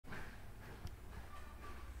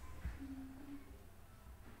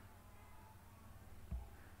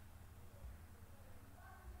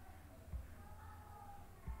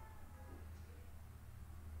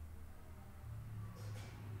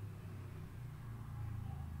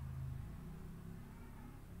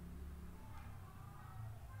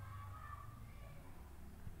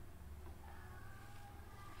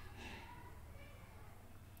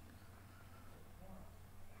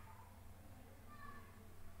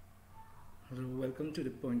Hello, welcome to the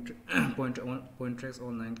POINTREX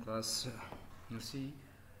online class. Ngasi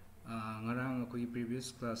ngarang ako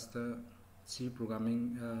previous class ta C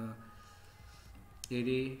programming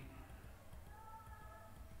array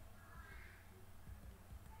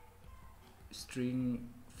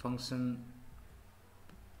string function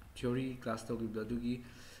theory class to gibda dugi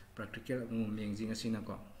practical among mengjing asina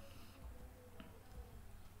ko.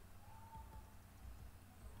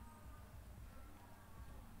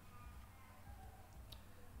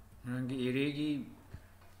 Ngarang array gi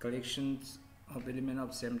collections of element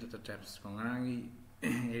of same data types. Ngarang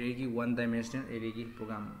array gi one dimensional array gi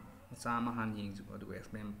program sama han ying ko du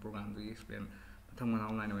explain program du explain mathang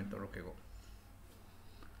mana online wen torok ko.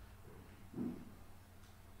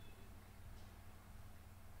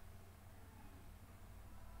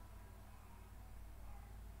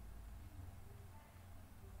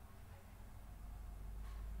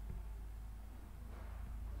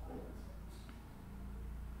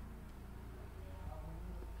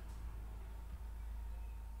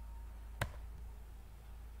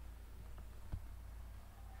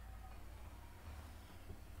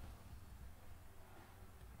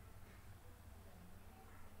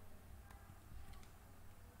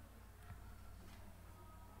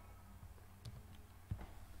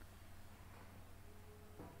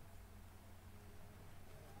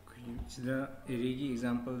 The array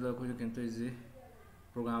example the you can tell is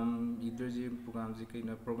program either program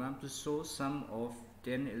program to show sum of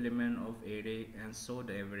 10 element of array and show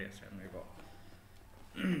the average.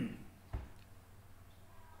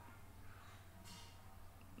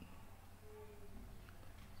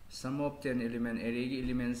 Sum of 10 element array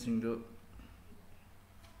elements into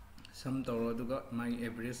sum to my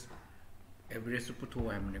average to put to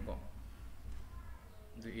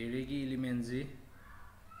the array elements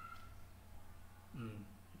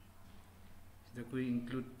we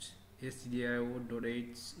include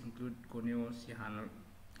stdio.h include conio si han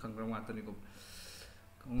kangram matani ko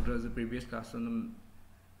kongra the previous class on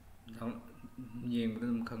yeng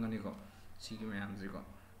dum khangani ko si gi mayam ji ko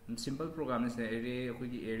simple program is the array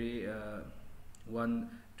array one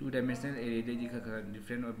two dimensional array de kha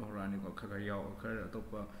different of horani ko kha yaw kha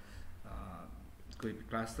top koi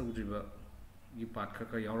class to driba gi part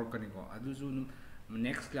kha yaw kani ko adu ju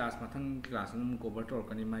next class mathang class num cover tor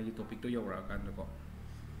kani mai topic to yawra kan ko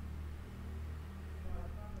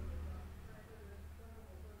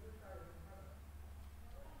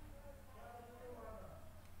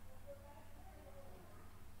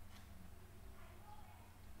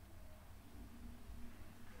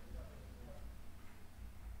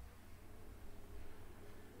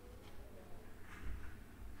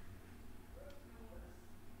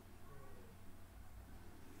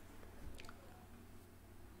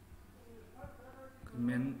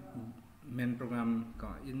main program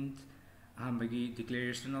ka int bagi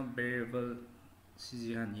declaration of variable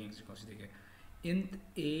cghan yeng ko sidike int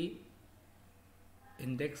a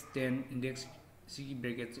index 10 index cg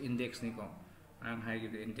brackets index ni ko ang hai gi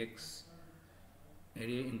index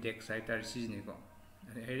array index tar cg ni ko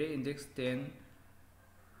array index 10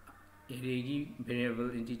 array gi variable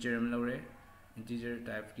integer am lore integer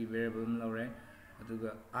type ki variable am lore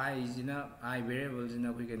aduga I jina I variable jina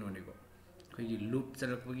koi keno ni ko loop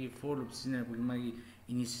chalakpagi for loop sina koi magi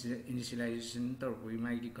initialization tor koi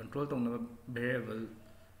magi control tong na variable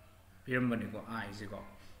piram bani ko I is ko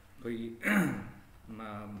koi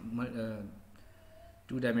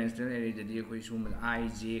two dimensional array jadi koi sum I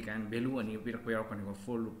j kan value ani pirak pirak ko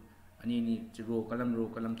for loop ani ni row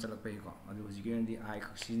column chalakpai ko adu hujige ndi I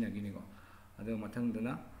khaksina gini ko adu mathang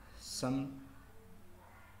dana sum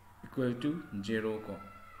equal to 0 ko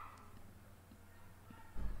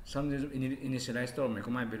sum initialize to me ko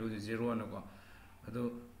my value 0 no ko ado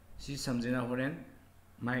si samjena horen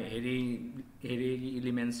my array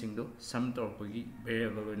elements sing do sum to ko gi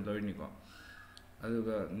variable in do ni ko ado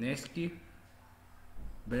ga next ki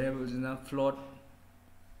variable na float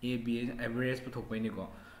a b average puthok pai ni ko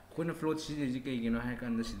kona float si ji kai gino ha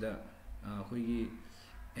kan da sida ko gi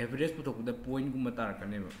average puthok da point gumba tar ka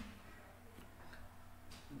ne ba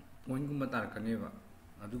point gumba tar ka ne ba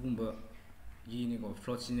adu gumba yi ko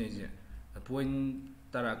float si ne je point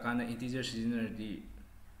tara kana integer signal di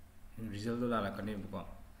result la ka ne ko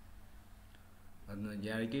adna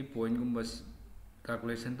yar ke point gumba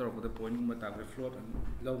calculation tor ko da point gumba ta ko float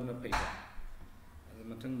law na pai ko adu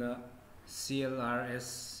mathang da clrs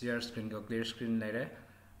share screen ko clear screen lai re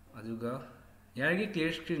aduga yar ke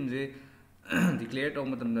clear screen je declare to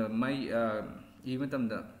matam da mai e matam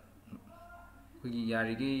da ko yar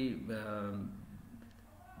ke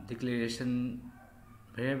declaration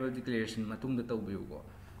variable declaration matung da tawbiu ko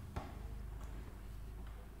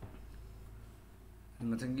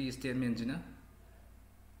mathangi statement jina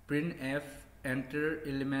printf enter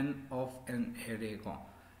element of an array ko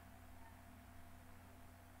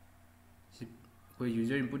si koi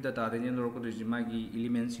user input data de ne lor ko de magi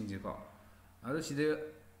element sing je ko ado sida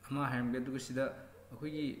ama ham ge du sida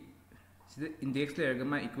koi gi sida index layer ga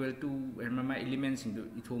ma equal to ma element sing du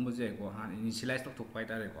ithom ba je ko han initialize tok pai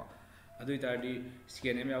tare ko adu itadi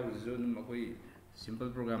scanf ya user num koi simple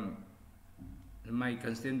program my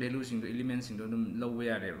constant value sing elements sing dum low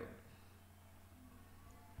ya re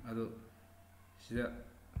ado sida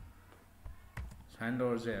sign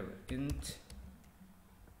or zero int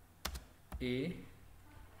a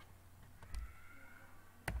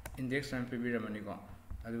index and pb ramani ko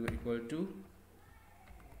adu equal to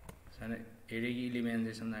sana array ki element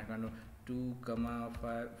je samna kan 2 5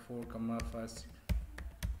 4 5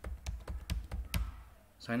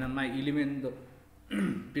 sana my element do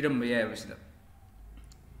piram ba ya sida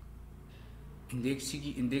index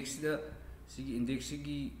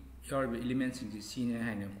sigi your elements in the scene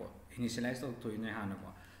hana ko initialize to ine hana ko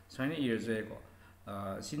sine years ko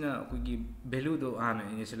sina kugi value do hana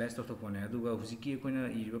initialize to ko ne aduga husiki koina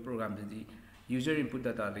iriba program di user input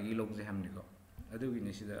data dagi log je hamni ko adugi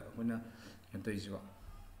ne sida koina ento iso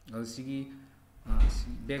sigi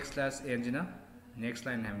backslash engine next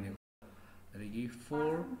line hamni adigi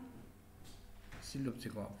for silup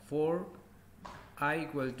ko for I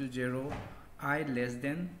equal to 0 I less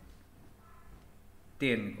than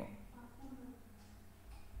 10 ko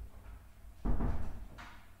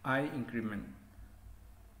I increment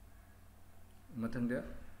mathangda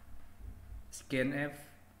scanf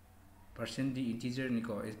 %d integer ni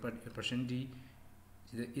ko is %d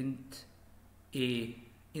sida int a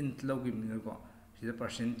int login ni ko sida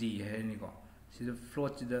 %d hai ni ko sida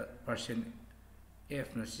float sida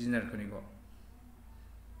 %f na seasonal ko ni ko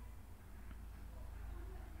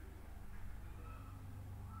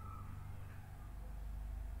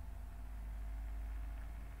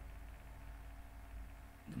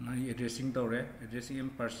addressing in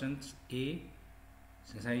percent a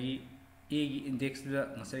sai a index da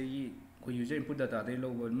sai ko user input data dai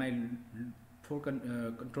log my for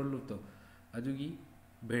control loop to adugi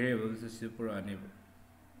variable se pura ne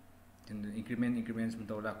increments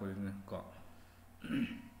to la ko ko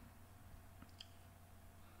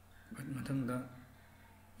mathang da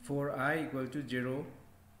for I equal to 0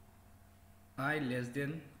 I less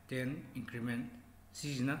than 10 increment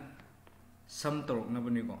sijna sum torok na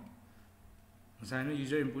bani ko masana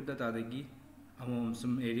user input data dagi amom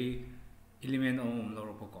sum array element amom lor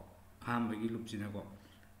ko ham bagi loop china ko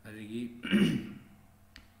adigi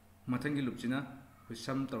mathangi loop china ko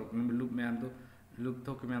sum torok na loop me am do loop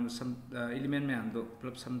to ke me am sum element me am do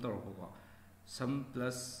plus sum torok ko sum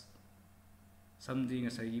plus sum ding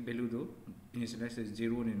asai value do initialize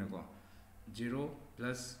 0 ni na ko 0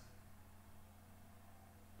 plus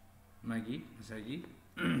magi asai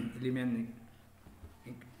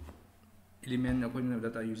element akoina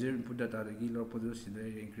data user input data dagi lor produce the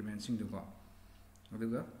increment sing do ko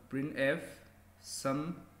aduga printf sum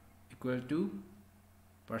equal to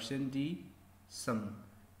 %d sum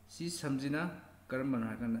si samjina karam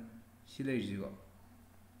bana kan silai jigo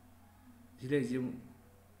silai ji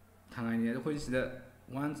thangai ni akhoi sida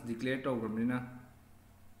once declare to gramina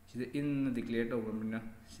sida in declare to gramina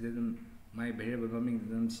sida my variable naming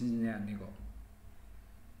dum sinjina ni ko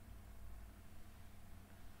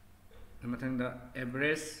mathangda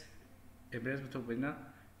average butopina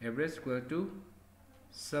average equal to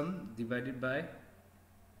sum divided by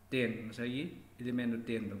 10 masai element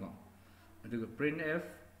 10 do ko aduga printf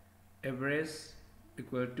average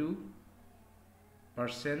equal to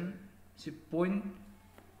 % si point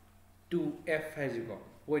 2f has ko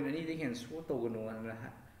point ani de hen so to gono na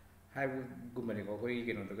hai gumani ko koi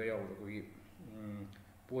keno to yaw to koi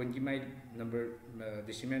point ki mai number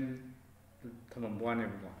decimal thamam bwane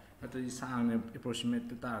ko at the sang approximate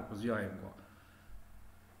to tar ko joy ko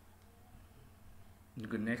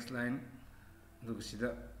the next line look sida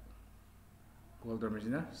call the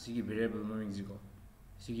machine sigi variable naming ji ko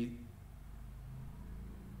sigi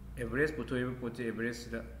average putoi pote average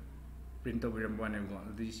sida print of variable one ko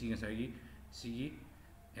the sigi sigi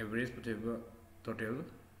average putoi total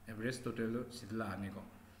average total sidla ani ko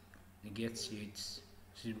get ch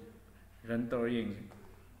si run to yeng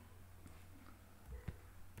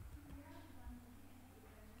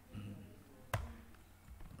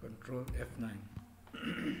control F9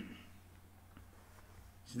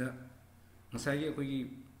 sida masai ko gi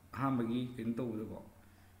hambagi kin to do ko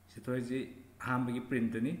sitoi ji hambagi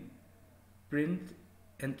print ni print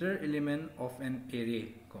enter element of an array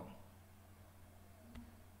ko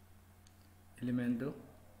element do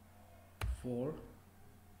 4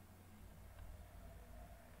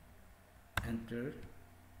 enter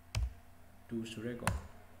 2 sure ko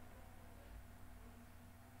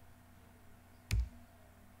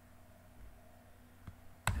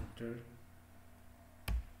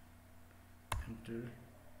enter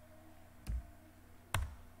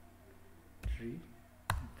 3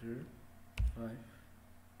 enter 5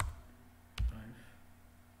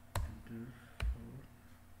 enter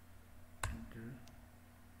 4 enter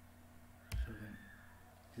 7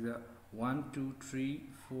 sida 1 2 3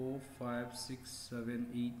 4 5 6 7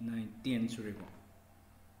 8 9 10 sure ko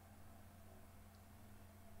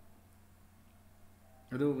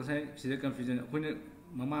ado kasai sida confusion akoina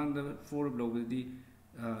mamangda for lobdi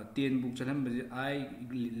 10 book chalam baje I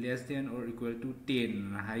less than or equal to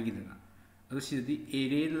 10 na haigidana ado sidi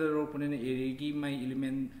array la ro panena array gi my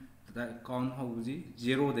element da count hauji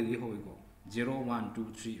 0 dagi hoiko 0 1 2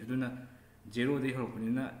 3 aduna 0 dagi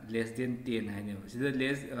hopanena less than 10 haine sida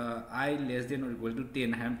I less than or equal to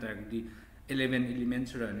 10 ham targdi 11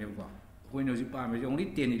 elements ra ne ko koina hoji pa me only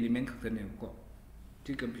 10 element khakane ko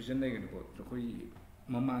ti confusion lai ko koi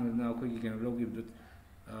mamangna koi gi kan logi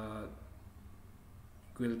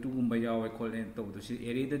equal to gumba yawe call and to si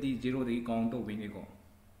array da di 0 da count to bine ko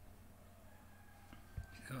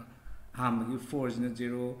ham 4 is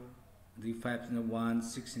 0 the 5 is 1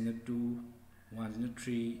 6 is 2 1 is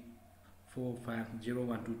 3 4 5 0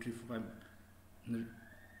 1 2 3 4 5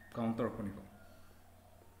 counter ko ni ko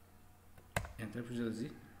enter result ji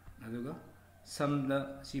aduga sum the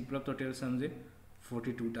c plus total sum je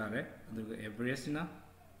 42 tare aduga average na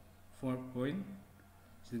 4 point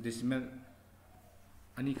so decimal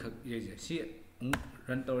ani khak ye si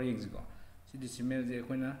run tower yeng ko si decimal je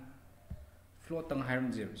koina float tang hiram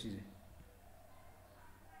je si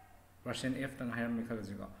percent f tang hiram mi khal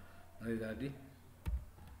je ko ai da di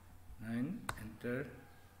 9 enter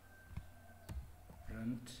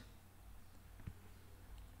run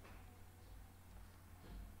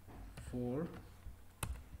 4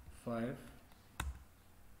 5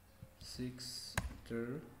 6 enter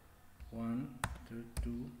 1 enter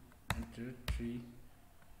 2 enter 3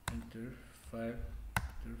 enter 5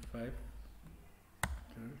 enter 5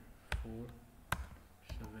 enter 4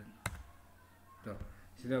 7 to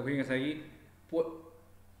sida koi ngasai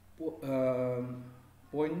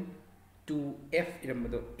point 2f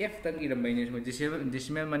iramado f tang irambai ne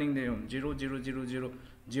decimal maning de 0 0 0 0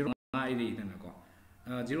 0 ma iri dana ko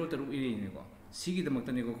 0 taru iri ne ko sigi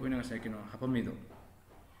damakta ne ko koi ngasai kino hapamido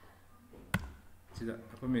sida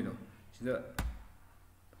hapamido sida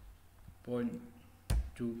point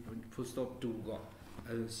 2 full stop 2 go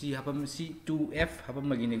c hapam c 2f hapam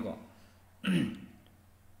magini go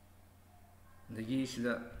dagi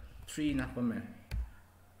sida 3 na hapam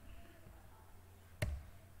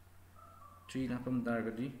 3 na hapam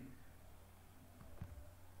targadi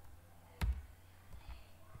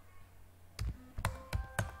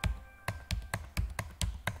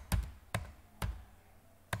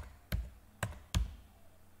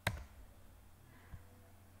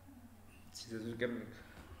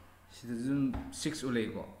sida 6 ulay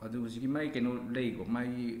ko adu sigi mai keno lay ko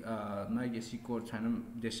mai ge si code chanam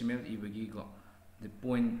decimal ibagi ko the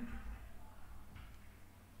point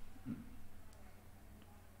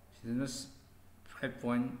sida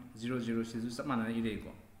 5.00 sida samana ilay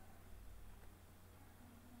ko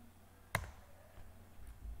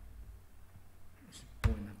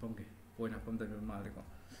point apam da mal ko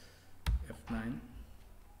f9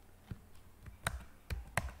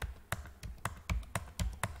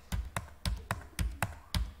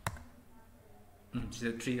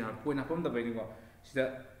 sida 3 har point apam da bai ni ko sida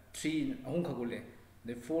 3 ahung khagule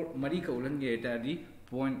the 4 mari ka ulan ge ta di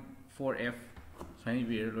point 4f sai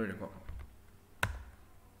bi lo re ko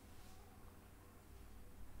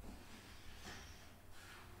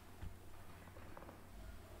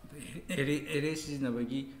array is na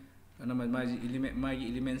bagi ana magi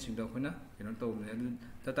element sing da khona keno to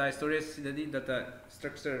data storage sida di data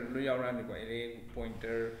structure lo yaura ni ko array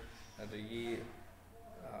pointer adagi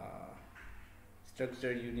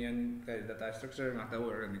structure union ka data structure ngata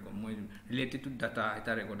or ni ko moi related to data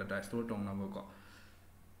itare ko data store tong na ko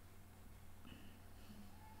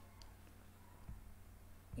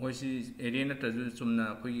oi si array na taju chumna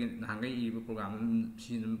koi hangai i program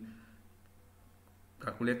si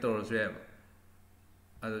calculator so ya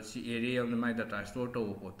ado si array of my data store to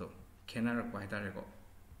photo kena ra ko itare ko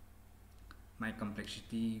my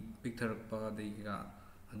complexity picture pa de ga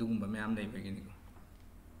adugumba mayam dai begini ko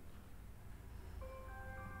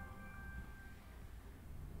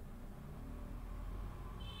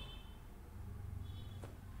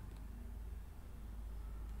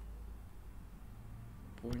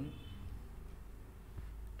point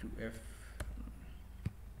 2f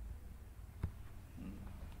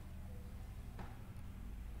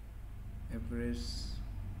express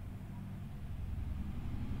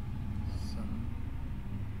some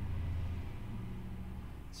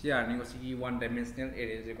CR ni ko sigi one dimensional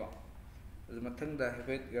array je ko adu mathang da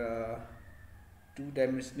habit two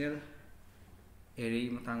dimensional array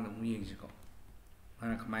mathang da mu yeng je ko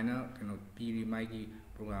ana kamaina keno piri mai gi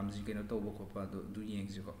program ji keno to bo ko pa du yeng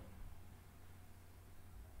je ko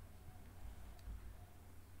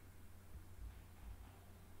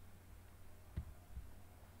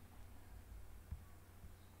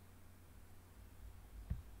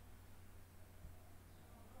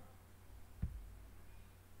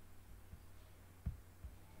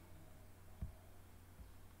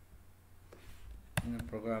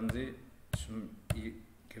program ji sum I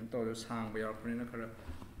kem to do sang ba yak ni na khara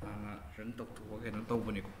ana ran tok thu ke na to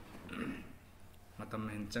bani ko matam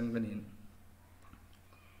hen chang bani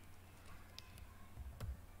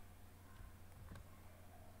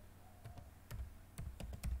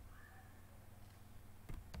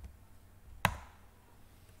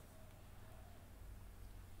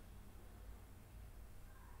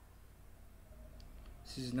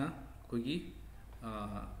sisna kogi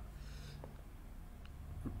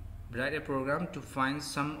write a program to find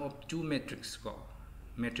sum of two matrix ko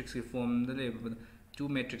matrix ki form da le two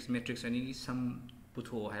matrix ani ki sum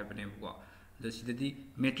putho hai bane ko the sida di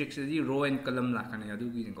matrix di row and column la kan adu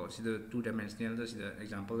gi ko sida two dimensional da sida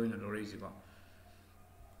example in a raise ko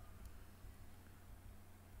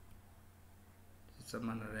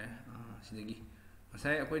samana re sida gi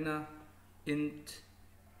masai akoina int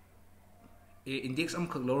a index am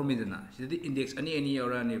khak lor mi dana sida di index ani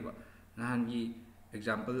aura ne ba nahan gi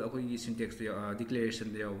example akoi gi syntax declaration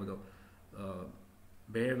de yaw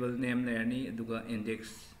variable name le ani aduga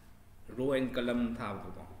index row and column tha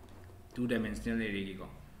ko two dimensional array gi ko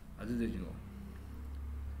adu de jo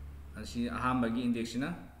asi ahamba gi index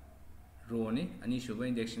na row ni ani suba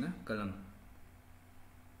index na column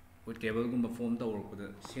ko table gumba form ta work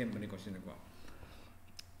da same bani question ko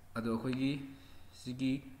adu akoi gi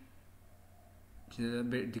sigi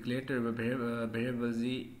declare variable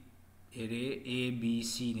ji array a b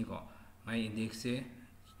c ni ko my index se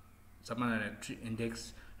samana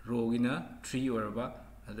index row gina 3 orba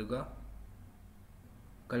aduga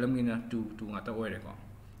column gina 2 ngata oire ko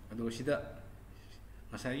adu sida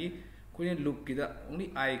masagi koine loop kida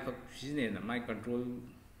only I khak sine na my control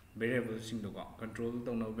variable sing do ko control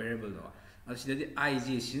to no variable do adu sida di I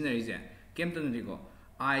ji sine ri je kem tan ri ko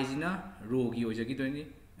I ji na row gi oja gi do ni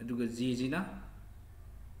aduga j ji na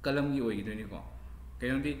column gi oi gi do ni ko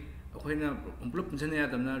kayon di akoina umplop punchana ya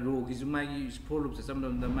tamna row gi ju mai gi for loop sa sam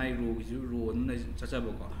da mai row gi ju row na cha cha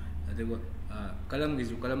bo ko adego column gi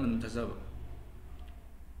ju column na cha cha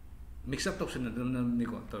mix up option na ni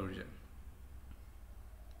ko tawje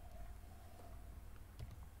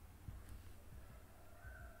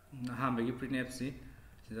na ha gi printf si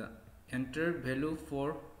sida enter value for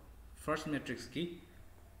first matrix ki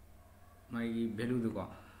mai value do ko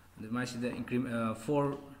mai sida increment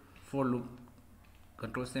for loop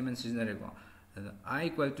control statement seasonal go I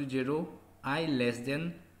equal to 0 I less than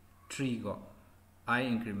 3 go I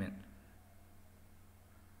increment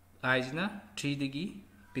I is na 3 digi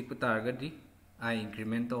pick target di I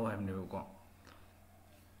increment to have never go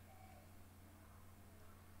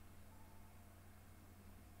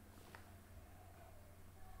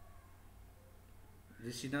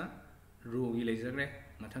this is na row gi laser re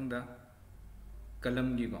mathang da column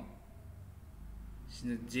gi go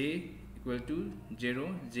sina j equal to 0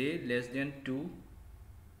 j less than 2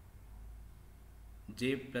 j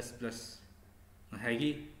plus plus hagi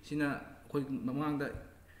sina koi mamang da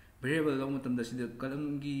variable lo matam da sida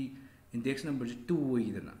column gi index number 2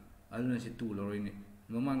 oidana aduna si 2 lo roine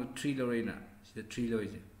mamang 3 lo roina sida 3 lo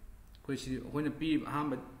ije koi si hoina p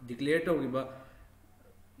ahamba declare to giba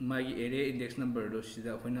magi array index number do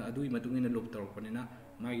sida hoina adui matungina loop torpanina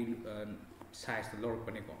magi size lo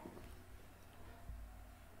lorpani ko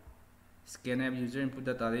scanf user input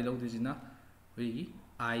data de lo dizina we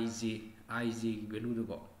ij value do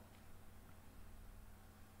ko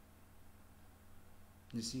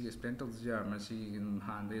ni si explain to jar ma si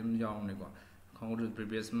han de yaw ne ko khong ru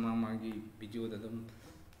previous ma gi video da dum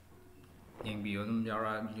yeng bi dum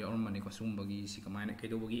yara yor mani ko sum bagi si kamaina ke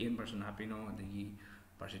do bagi in person happy no de gi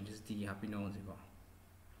percentage ti happy no ji ko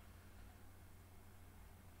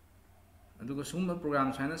adu ko sum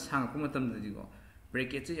program china sang ko matam de ji ko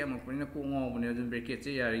bracket se yam ko na ko ngo bune adu bracket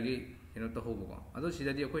se yari gi kino to hobo ko adu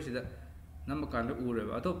sida di ko sida nam kan do ure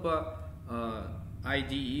ba atopa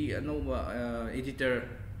IDE anova editor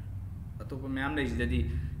atopa ma'am le sida di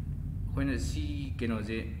koina si kino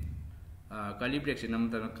je curly bracket nam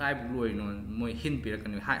ta kai bu loi no moi hin pe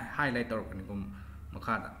kan highlight tor kan ko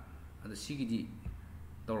makha da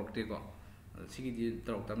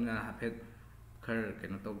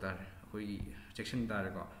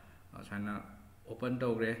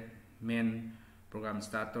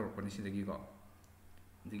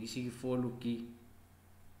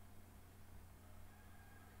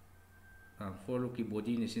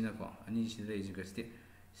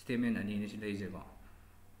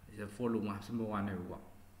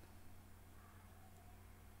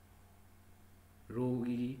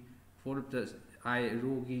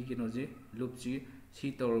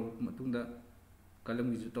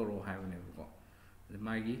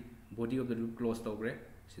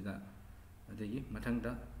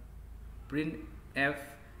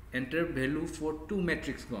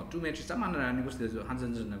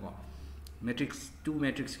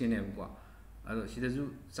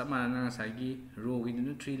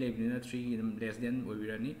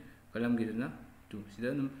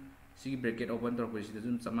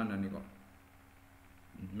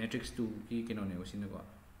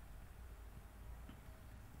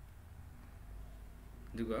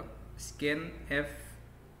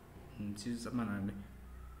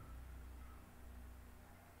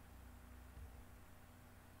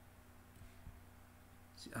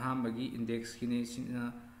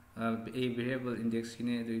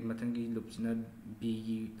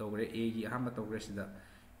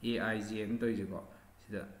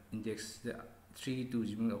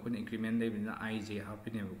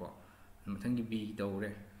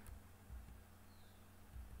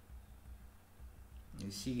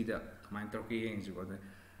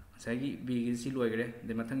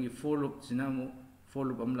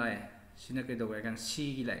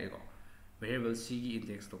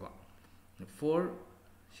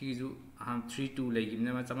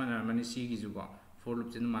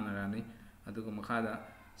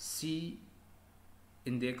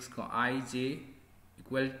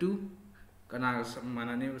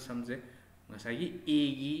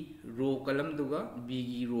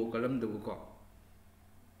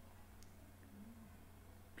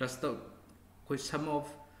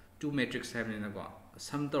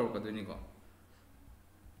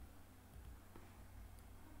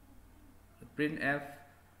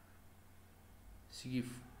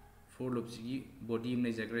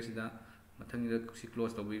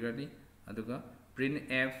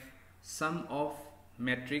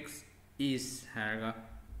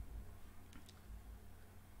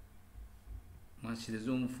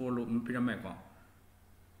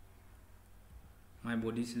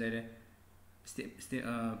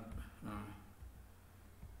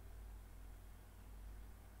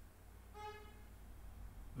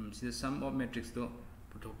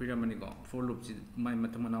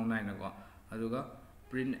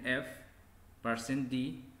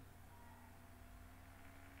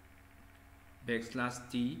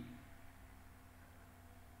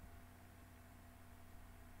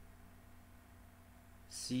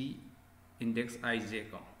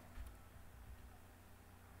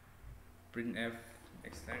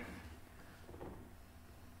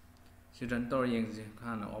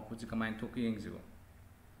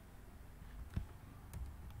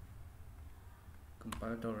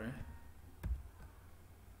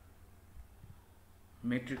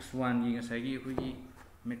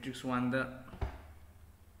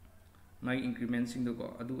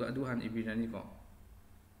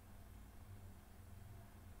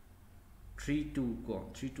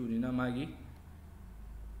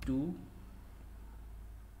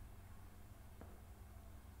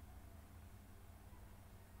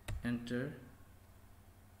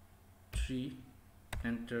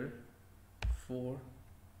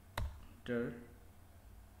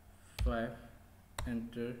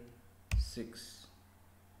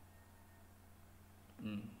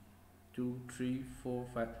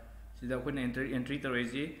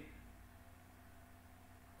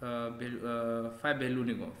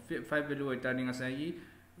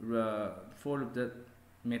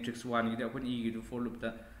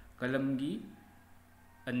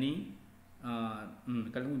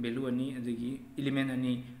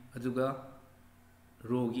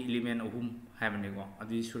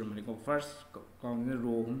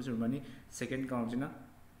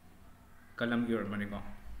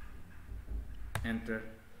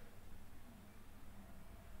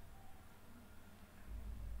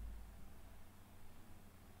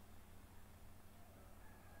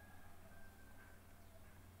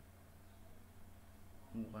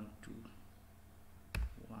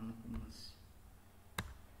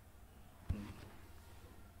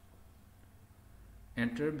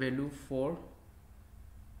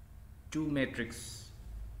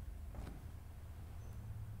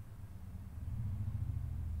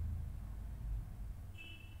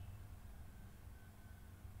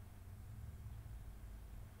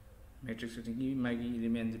matrix की मागी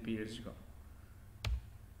element appears go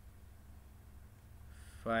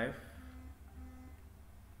 5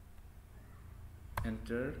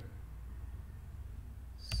 enter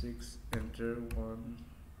 6 enter 1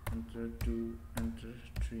 enter 2 enter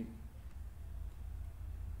 3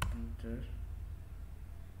 enter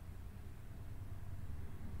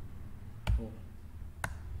 4.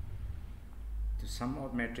 The sum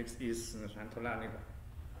of matrix is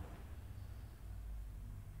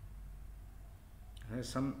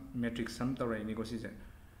some matrix sum tau rai ni ko si je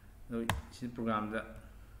si program da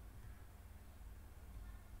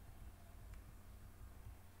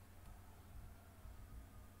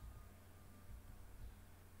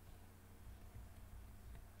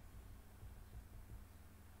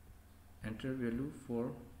enter value for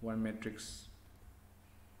one matrix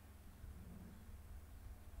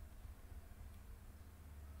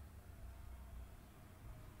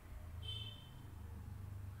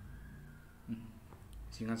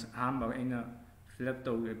singa hamba aina fill up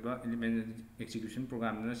taweba element execution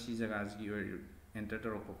program na si jaga ji enter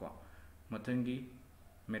taroko ko mathangi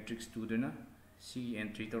matrix 2 dana si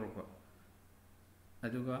entry taroko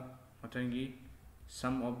aduga mathangi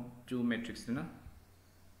sum of two matrix dana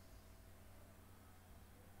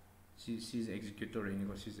si executor ni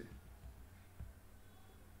ko si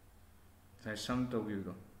sai sum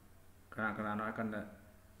tawbido kana na kanda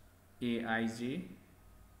aij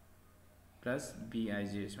plus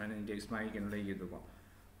bij so index mai can lay you go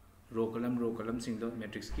row column sing the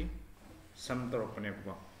matrix ki sum torok ne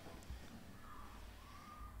ko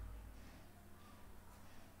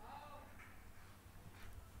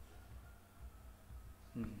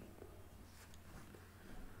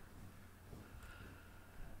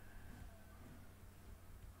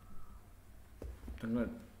tanga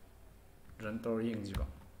run to yeng ji ko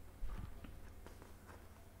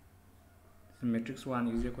matrix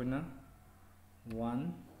 1 is equal na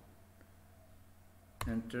 1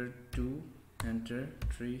 enter 2 enter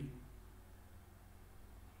 3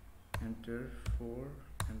 enter 4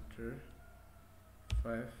 enter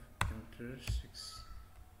 5 enter 6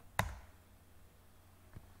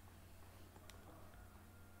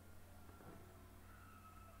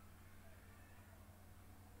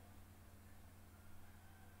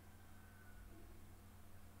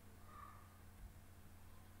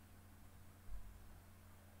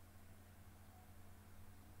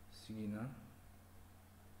 Sigina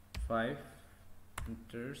 5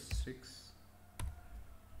 enter 6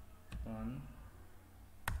 1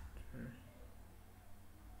 enter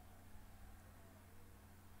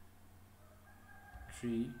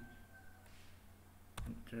 3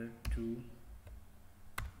 enter 2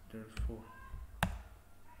 enter 4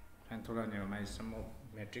 and total my sum of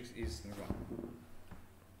matrix is 1.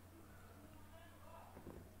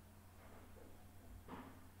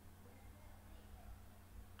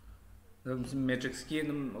 Matrix ki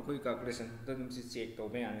num akoi calculation da num si check to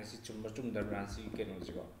me ani si chum da ran si ke no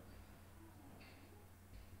ji ko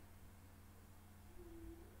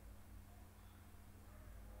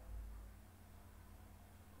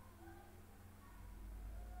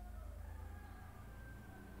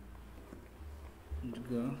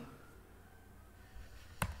duga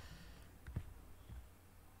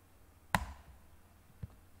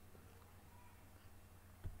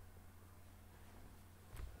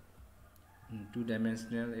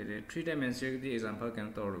two-dimensional array, three-dimensional the example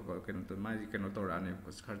can to my can to run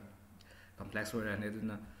because complex or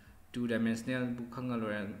an two-dimensional book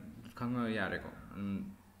hanga yareko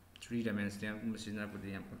three-dimensional machine for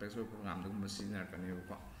the complex program the machine can you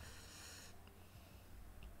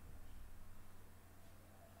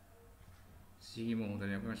see mo the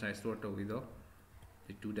never size sort of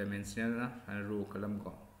the two-dimensional and row column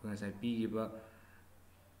go because I p give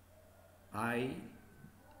I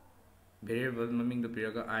variable maming the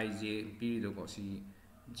period ij period ko si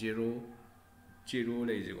 0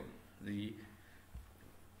 lay go the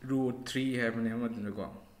row 3 have an element ko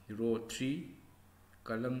row 3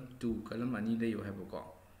 column 2 column ani lay you have ko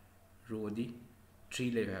row di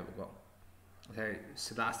 3 lay have ko okay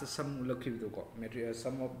so last sum ulakhi do ko matrix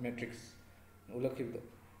sum of matrix ulakhi do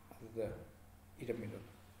the item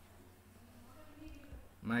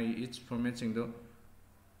my each formatting do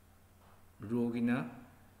row gina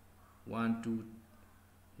 1 2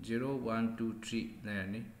 0 1 2 3 there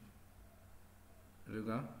ni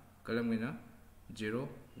aduga column gina 0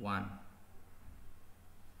 1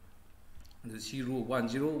 the 0 1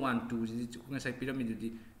 0 1 2 ji ko sai pyramid di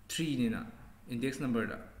 3 ni na index number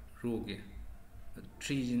da row ge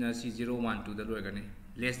 3 ji na si 0 1 2 da loi ga ni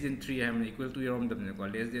less than 3 ham equal to your da ne ko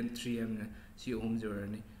less than 3 ham si 0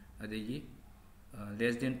 ni adegi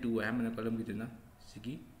less than 2 ham na column gi na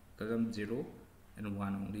sigi 0 and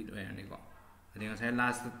 1 only ꯑꯣꯏꯔꯅꯤꯀꯣ ꯑꯗꯩ ꯉꯁꯥꯏ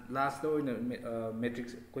last ꯑꯣꯏꯅ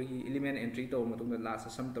metrics ꯑꯩꯈꯣꯏꯒꯤ element entry ꯇꯧꯔ ꯃꯇꯨꯡꯗ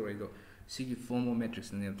last ꯁꯝ ꯇꯧꯔꯛꯏꯗꯣ ꯁꯤꯒꯤ form of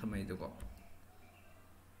ꯃꯦꯇ꯭ꯔꯤꯛꯁꯅꯦꯕ ꯊꯝꯃꯛꯏꯗꯣꯀꯣ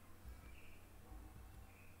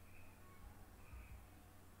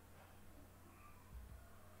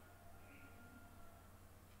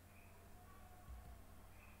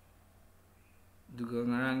ꯑꯗꯨꯒ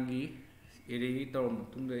ꯉꯔꯥꯡꯒꯤ array ꯇꯧꯔ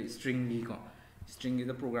ꯃꯇꯨꯡꯗ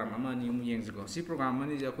ꯁ꯭ꯇ꯭ꯔꯤꯡꯒꯤꯗ ꯄ꯭ꯔꯣꯒ꯭ꯔꯥꯝ ꯑꯃ ꯑꯅꯤ ꯑꯃꯨꯛ ꯌꯦꯡꯁꯤꯀꯣ ꯁꯤ ꯄ꯭ꯔꯣꯒ꯭ꯔꯥꯝ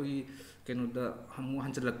ꯑꯅꯤꯁꯦ ꯑꯩꯈꯣꯏꯒꯤ ꯀꯩꯅꯣꯗ ꯑꯃꯨꯛ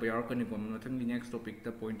ꯍꯟꯖꯤꯜꯂꯛꯄ ꯌꯥꯎꯔꯛꯀꯅꯤꯀꯣ ꯃꯊꯪꯒꯤ ꯅꯦꯛꯁ ꯇꯣꯄꯤꯛꯇ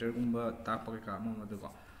ꯄꯣꯏꯟꯇꯔꯒꯨꯝꯕ ꯇꯥꯛꯄ ꯀꯩꯀꯥ ꯑꯃꯗꯀꯣ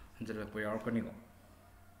ꯍꯟꯖꯤꯜꯂꯛꯄ ꯌꯥꯎꯔꯛꯀꯅꯤꯀꯣ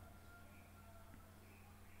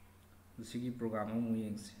ꯁꯤꯒꯤ ꯄ꯭ꯔꯣꯒ꯭ꯔꯥꯝ ꯑꯃꯨꯛ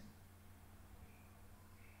ꯌꯦꯡꯁꯤ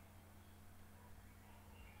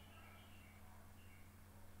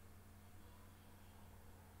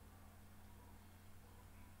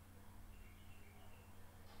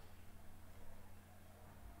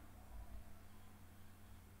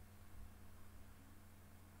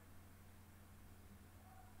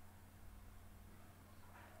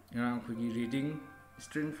ꯉꯔꯥꯡ ꯑꯩꯈꯣꯏꯒꯤ ꯔꯤꯗꯤꯡ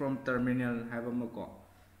ꯁ꯭ꯇ꯭ꯔꯤꯡ ꯐ꯭ꯔꯣꯝ ꯇꯔꯃꯤꯅꯦꯜ ꯍꯥꯏꯕ ꯑꯃꯀꯣ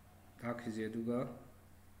ꯇꯥꯛꯈꯤꯁꯦ ꯑꯗꯨꯒ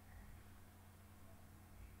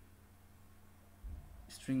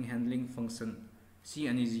ꯁ꯭ꯇ꯭ꯔꯤꯡ ꯍꯦꯟꯗꯂꯤꯡ ꯐꯪꯁꯟ ꯁꯤ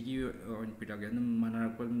ꯑꯅꯤꯁꯤꯒꯤ ꯑꯣꯏꯅ ꯄꯤꯔꯛꯑꯒꯦ ꯑꯗꯨꯝ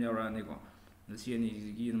ꯃꯥꯟꯅꯔꯛꯄ ꯑꯗꯨꯝ ꯌꯥꯎꯔꯛꯑꯅꯤꯀꯣ ꯑꯗꯣ ꯁꯤ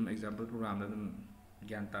ꯑꯅꯤꯁꯤꯒꯤ ꯑꯗꯨꯝ ꯑꯦꯛꯖꯥꯝꯄꯜ ꯄ꯭ꯔꯣꯒ꯭ꯔꯥꯝꯗ ꯑꯗꯨꯝ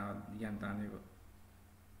ꯒ꯭ꯌꯥꯟ ꯇꯥꯅꯦꯕ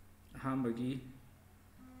ꯑꯍꯥꯟꯕꯒꯤ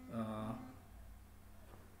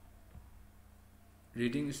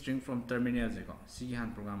ꯔꯤꯗꯤꯡ ꯁ꯭ꯇ꯭ꯔꯤꯡ ꯐ꯭ꯔꯣꯝ ꯇꯔꯃꯤꯅꯦꯜꯁꯦꯀꯣ ꯁꯤꯒꯤ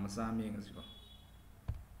ꯍꯥꯟꯅ ꯄ꯭ꯔꯣꯒ꯭ꯔꯥꯝ ꯃꯆꯥ ꯑꯃ ꯌꯦꯡꯉꯁꯤꯀꯣ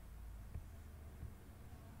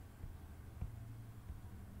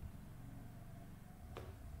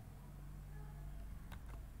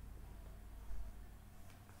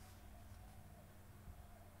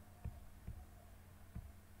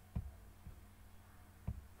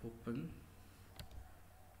open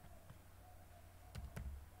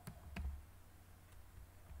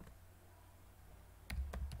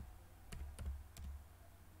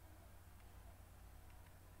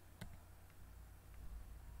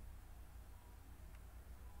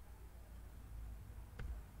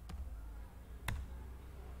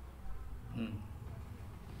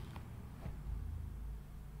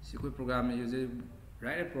ꯁꯤ ꯑꯩꯈꯣꯏ programme user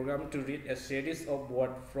write a program to read a series of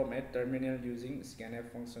words from a terminal using scanf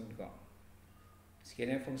function ꯀꯣ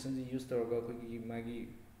scanf function ꯁꯤ ꯌꯨꯁ ꯇꯧꯔꯒ ꯑꯩꯈꯣꯏꯒꯤ ꯃꯥꯒꯤ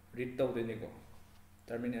ꯔꯤꯗ ꯇꯧꯗꯣꯏꯅꯦꯀꯣ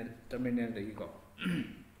ꯇꯔꯃꯤꯅꯦꯜꯗꯒꯤꯀꯣ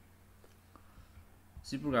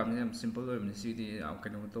ꯁꯤ ꯄ꯭ꯔꯣꯒ꯭ꯔꯥꯝꯁꯦ ꯌꯥꯝ ꯁꯤꯝꯄꯜ ꯑꯣꯏꯕꯅꯤ ꯁꯤꯗꯤ ꯌꯥꯝ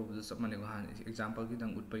ꯀꯩꯅꯣ ꯇꯧꯕꯗ ꯆꯞ ꯃꯥꯟꯅꯩꯀꯣ ꯍꯥꯟꯅ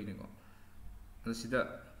ꯑꯦꯛꯖꯥꯝꯄꯜꯒꯤꯗꯪ ꯎꯠꯄꯩꯅꯤꯀꯣ ꯑꯗꯣ ꯁꯤꯗ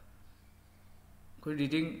ꯑꯩꯈꯣꯏ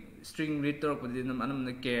ꯔꯤꯗꯤꯡ ꯁ꯭ꯇ꯭ꯔꯤꯡ ꯔꯤꯗ ꯇꯧꯔꯛꯄꯗꯤ ꯑꯗꯨꯝ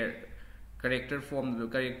ꯑꯅꯝꯕꯅ ꯀꯔꯦꯛꯇꯔ ꯐꯣꯝꯗ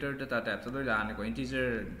ꯀꯔꯦꯛꯇꯔ ꯗꯥꯇꯥ ꯇꯥꯏꯞꯇ ꯂꯣꯏ ꯂꯥꯛꯑꯅꯤꯀꯣ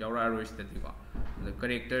ꯏꯟꯇꯤꯖꯔ ꯌꯥꯎꯔꯛꯑꯔꯣꯏ ꯁꯤꯗꯗꯤꯀꯣ ꯑꯗꯣ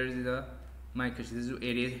ꯀꯔꯦꯛꯇꯔꯁꯤꯗ ꯁꯤꯗꯁꯨ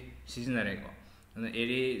ꯑꯦꯔꯦ ꯁꯤꯖꯤꯟꯅꯔꯦꯀꯣ ꯑꯗꯨꯅ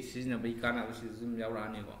ꯑꯦꯔꯦ ꯁꯤꯖꯤꯟꯅꯕꯒꯤ ꯀꯥꯟꯅꯕꯁꯤꯗꯁꯨ ꯑꯗꯨꯝ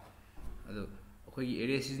ꯌꯥꯎꯔꯛꯑꯅꯤꯀꯣ ꯑꯗꯣ ꯑꯩꯈꯣꯏꯒꯤ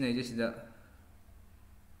ꯑꯦꯔꯦ ꯁꯤꯖꯤꯟꯅꯩꯁꯦ ꯁꯤꯗ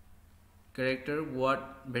ꯀꯦꯔꯦꯛꯇꯔ ꯋꯥꯔꯗ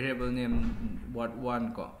ꯚꯦꯔꯤꯌꯦꯕꯜ ꯅꯦꯝ ꯋꯥꯔꯗ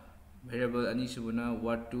 1 ꯀꯣ ꯚꯦꯔꯤꯌꯦꯕꯜ ꯑꯅꯤꯁꯨꯕꯅ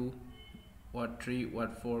ꯋꯥꯔꯗ 2 ꯋꯥꯔꯗ 3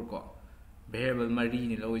 ꯋꯥꯔꯗ 4 ꯀꯣ ꯚꯦꯔꯤꯌꯦꯕꯜ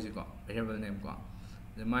ꯃꯔꯤꯅꯤ ꯂꯧꯔꯤꯁꯦꯀꯣ ꯚꯦꯔꯤꯌꯦꯕꯜ ꯅꯦꯝ ꯀꯣ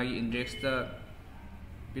ꯑꯗ ꯃꯥꯒꯤ ꯏꯟꯗꯦꯛꯁꯇ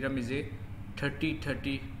ꯄꯤꯔꯝꯃꯤꯁꯦ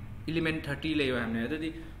 30 ꯏꯂꯤꯃꯦꯟ 30 ꯂꯩꯌꯣ ꯍꯥꯏꯕꯅꯦ ꯑꯗꯨꯗꯤ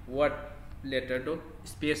ꯋꯥꯔꯗ ꯂꯦꯇꯔꯗꯣ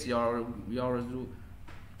ꯁ꯭ꯄꯦꯁ ꯌꯥꯎꯔꯁꯨ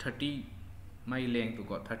 30 ꯃꯥꯒꯤ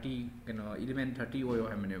ꯂꯦꯡꯇꯨꯀꯣ 30 ꯀꯩꯅꯣ ꯏꯂꯤꯃꯦꯟ 30 ꯑꯣꯏꯌꯣ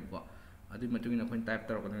ꯍꯥꯏꯕꯅꯦꯕꯀꯣ ꯑꯗꯨꯒꯤ ꯃꯇꯨꯡ ꯏꯟꯅ ꯑꯩꯈꯣꯏꯅ type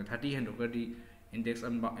ꯇꯧꯔꯛꯀꯗꯣꯏꯅꯤ 30 ꯍꯦꯟꯗꯣꯛꯈ꯭ꯔꯗꯤ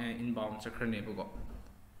index ꯏꯟꯕꯥꯎꯟ ꯆꯠꯈ꯭ꯔꯅꯦꯕꯀꯣ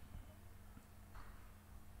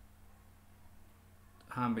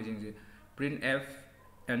ꯑꯍꯥꯟꯕꯁꯤꯡꯁꯦ print F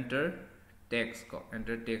enter tax ꯀꯣ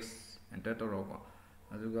ꯑꯦꯟꯇꯔ ꯇꯦꯛꯁ ꯑꯦꯟꯇꯔ ꯇꯧꯔꯛꯑꯣꯀꯣ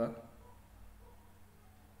ꯑꯗꯨꯒ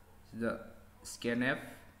ꯁꯤꯗ scanf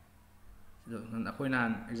ꯁꯤꯗ ꯑꯩꯈꯣꯏ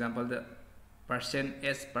ꯅꯍꯥꯟ ꯑꯦꯛꯖꯥꯝꯄꯜꯗ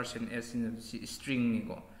 %s ꯁꯤꯅ ꯁꯤ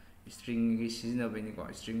ꯁ꯭ꯇ꯭ꯔꯤꯡꯅꯤꯀꯣ ꯁ꯭ꯇ꯭ꯔꯤꯡꯒꯤ ꯁꯤꯖꯤꯟꯅꯕꯩꯅꯤꯀꯣ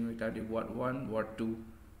ꯁ꯭ꯇ꯭ꯔꯤꯡ ꯑꯣꯏꯇꯥꯔꯗꯤ ꯋꯥꯔꯗ 1 ꯋꯥꯔꯗ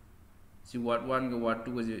 2 ꯁꯤ ꯋꯥꯔꯗ 1ꯒ ꯋꯥꯔꯗ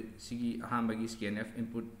 2ꯒꯁꯦ ꯁꯤꯒꯤ ꯑꯍꯥꯟꯕꯒꯤ scanf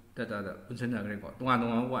ꯏꯟꯄꯨꯠ ꯗꯥꯇꯥꯗ ꯄꯨꯟꯁꯤꯟꯅꯈ꯭ꯔꯦꯀꯣ ꯇꯣꯉꯥꯟꯕ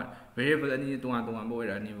ꯋꯥꯔꯗ ꯚꯦꯔꯤꯌꯦꯕꯜ ꯑꯅꯤꯁꯦ ꯇꯣꯉꯥꯟꯕ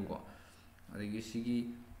ꯑꯣꯏꯔꯛꯑꯅꯤꯕꯀꯣ ꯑꯗꯒꯤ ꯁꯤꯒꯤ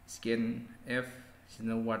scanf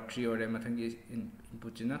ꯁꯤꯅ ꯋꯥꯔꯗ 3 ꯑꯣꯏꯔꯦ ꯃꯊꯪꯒꯤ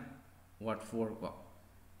ꯏꯟꯄꯨꯠꯁꯤꯅ ꯋꯥꯔꯗ 4 ꯀꯣ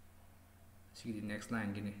ꯁꯤꯒꯤꯗꯤ ꯅꯦꯛꯁ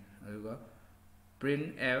ꯂꯥꯏꯟꯒꯤꯅꯤ ꯑꯗꯨꯒ print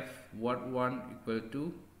f word 1 equal to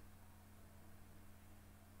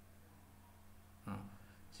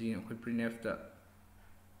ꯁꯤ ꯑꯩꯈꯣꯏ print f ꯇ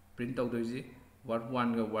print ꯇꯧꯗꯣꯏꯁꯤ word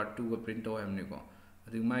 1 ꯒ word 2 ꯒ print ꯇꯧ ꯍꯥꯏꯕꯅꯤꯀꯣ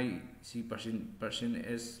ꯑꯗꯨꯒ ꯃꯥꯏ ꯁꯤ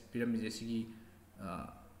 %s ꯄꯤꯔꯝꯃꯤꯁꯦ ꯁꯤꯒꯤ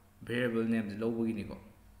ꯚꯦꯔꯤꯌꯦꯕꯜ ꯅꯦꯝꯁꯦ ꯂꯧꯕꯒꯤꯅꯤꯀꯣ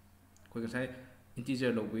ꯑꯩꯈꯣꯏ ꯉꯁꯥꯏ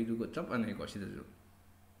ꯏꯟꯇꯤꯖꯔ ꯂꯧꯕꯒꯤꯗꯨꯒ ꯆꯞ ꯃꯥꯟꯅꯩꯀꯣ ꯁꯤꯗꯁꯨ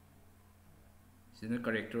ꯁꯤꯗꯅ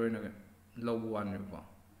ꯀꯔꯦꯛꯇꯔ ꯑꯣꯏꯅ ꯂꯧꯕ ꯋꯥꯅꯦꯕꯀꯣ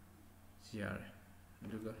ꯁꯤ ꯌꯥꯔꯦ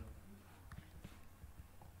ꯑꯗꯨꯒ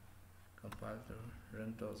ꯀꯝꯄꯥꯏꯜ ꯇꯧꯔ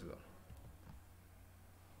ꯔꯟ ꯇꯧꯁꯤꯀꯣ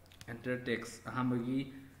ꯑꯦꯟꯇꯔ ꯇꯦꯛꯁ ꯑꯍꯥꯟꯕꯒꯤ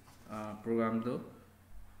ꯄ꯭ꯔꯣꯒ꯭ꯔꯥꯝꯗꯣ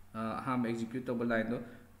ꯑꯍꯥꯟꯕ ꯑꯦꯛꯖꯤꯀ꯭ꯌꯨꯠ ꯇꯧꯕ ꯂꯥꯏꯟꯗꯣ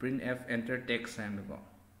ꯄ꯭ꯔꯤꯟ ꯑꯦꯐ ꯑꯦꯟꯇꯔ ꯇꯦꯛꯁ ꯍꯥꯏꯕꯀꯣ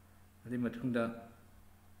ꯑꯗꯨꯒꯤ ꯃꯇꯨꯡꯗ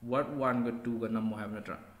ꯋꯥꯔꯗ 1 ꯒ 2 ꯒ ꯅꯝꯃꯣ ꯍꯥꯏꯕ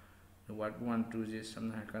ꯅꯠꯇ꯭ꯔꯥ word 1 2 je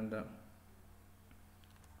samna harkanda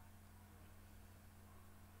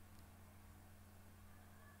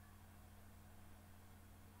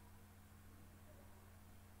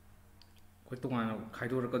ko tongana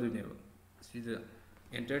khaidor ka dune ba sida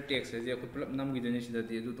enter text je ko pulap nam gi dune sida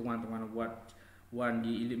de du tongana word 1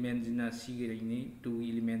 gi element jina sige ni 2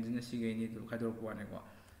 element jina sige ni du khaidor ko ne ko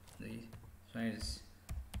dai science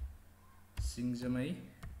singzamai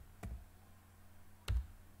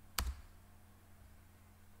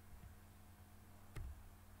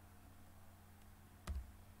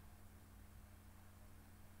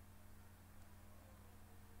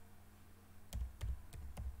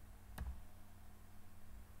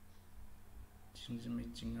singzamai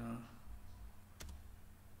chinga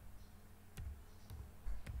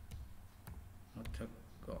mathak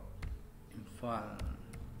ko imphal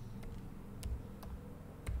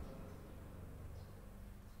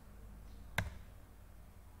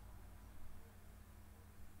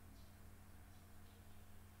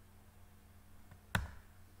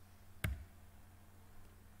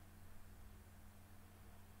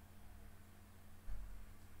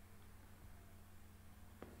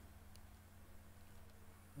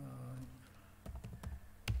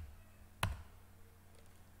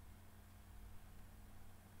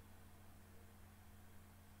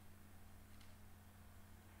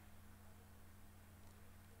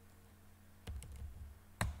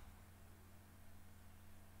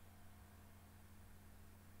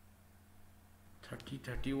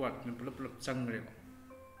thirty watt ne pulap chang re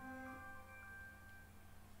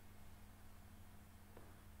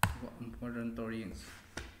ko important orient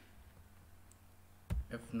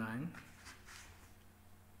F9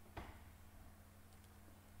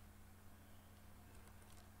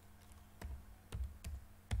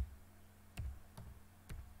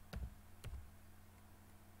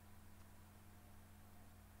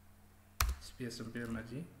 space ampere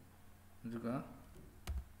maji juga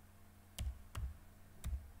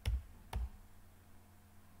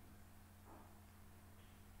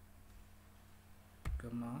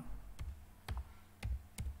gamma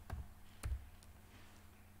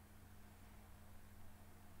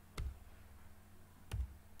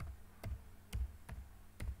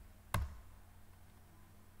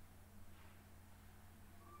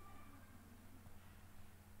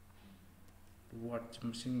word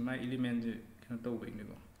something my element kana tau bai ne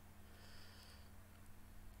ko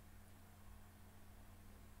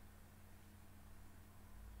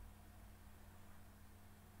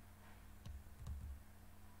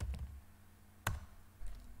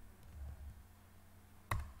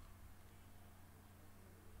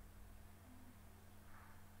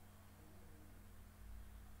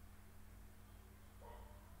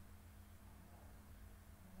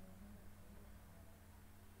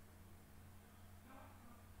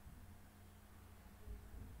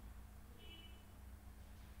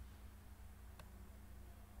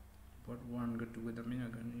word 1 ga 2 ga damina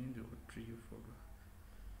ga ni do 3 4 ga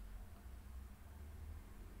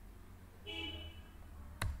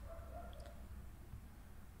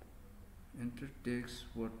enter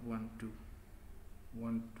text word 1 2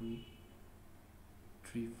 1 2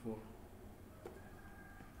 3 4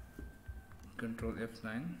 control F9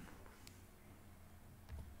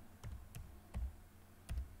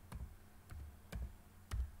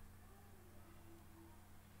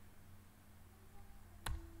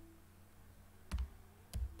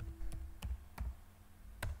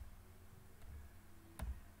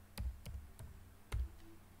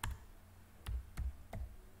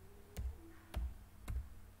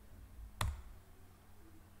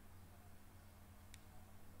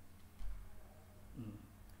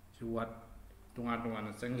 word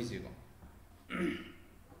tunga changi ji ko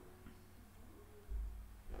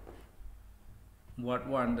word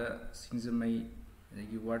 1 da singzamai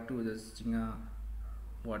gi word 2 da chinga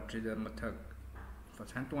word 3 da mathak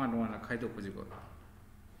fasan tunga na khai do ko ji ko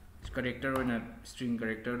character oina string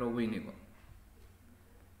character lo wi ni ko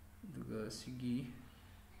duga sigi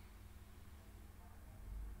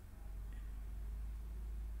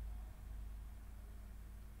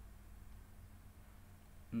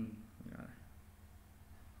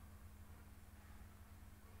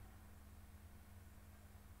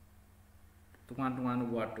tungan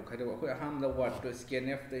word to khaido ko ham da word to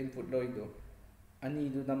scanf the input loi do ani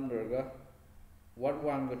du number ga word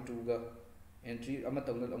 1 ga 2 ga entry ama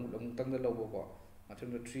tang da amuk tang da lo ko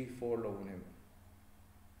mathang da 3 4 lo ne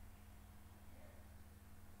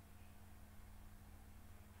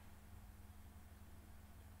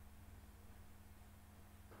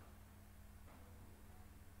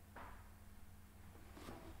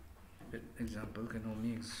example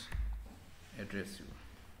economics address you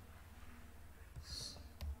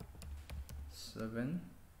 7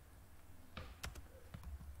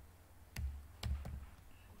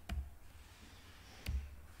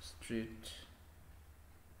 street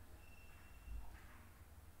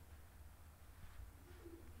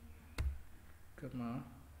comma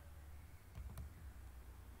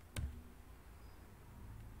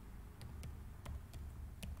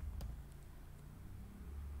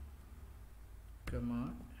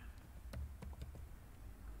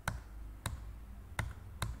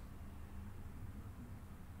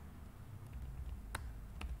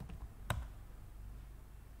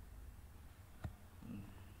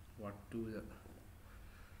what to the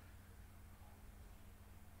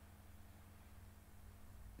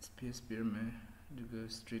space pyramid the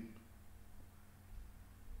street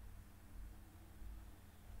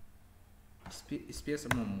space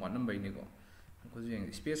among one number in go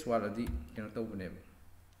because space wall the cannot open it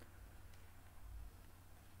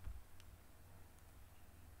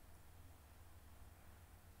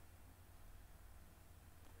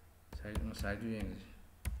side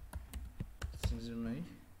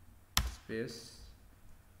space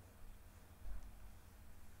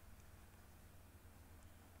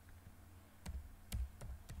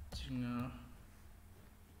China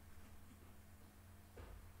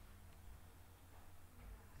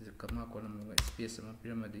the comma column space of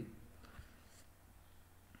pyramid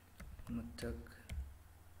matak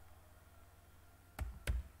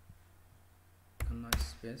comma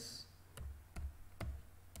space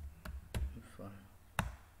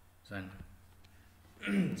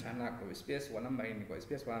sana ko space one number in ko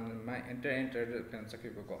space one my enter kan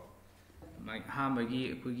sakribo ko my ha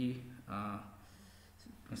bagi kugi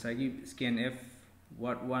masagi scan f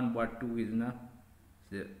word 1 word 2 is na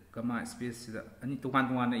the comma space da ani tukan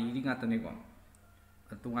na iri ngata ne ko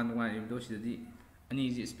tukan do si di ani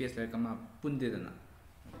ji space la comma punde da na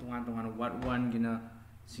tukan word 1 gina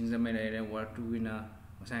singza mai la word 2 gina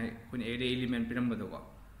masai kun array element piram do ko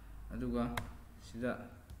aduga sida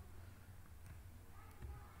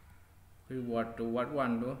what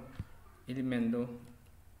 1 do element do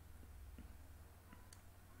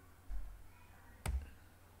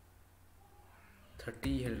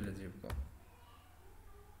 $30 है लजीब को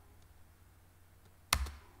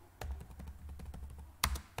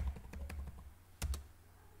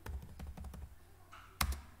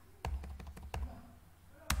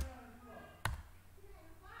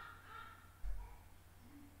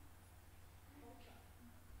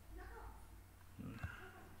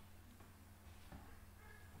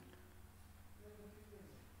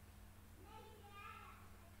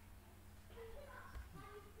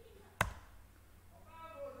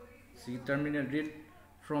see terminal read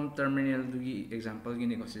from terminal दुगी example की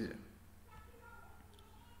निको से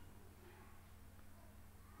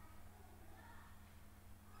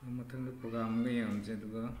मथंग program में ये हमसे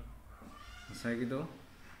दुगा psyche दो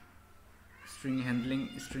string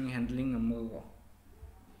handling हमको को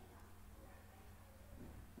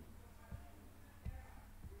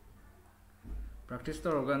practice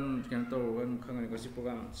तो organ क्या तो organ खाने को सी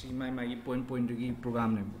program सी माई point दुगी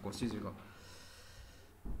program ने को सी को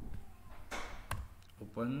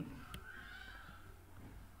open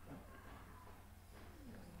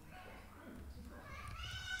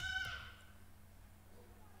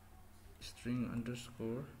string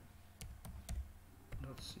underscore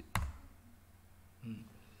dot c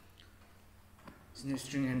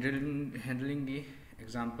string handling की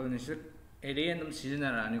example ने सिर्फ array and season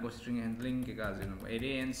आने को string handling के काज है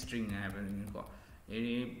array and string है को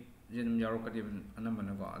array जिन यारों का दिव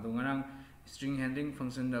अनबन को अदुगनांग string handling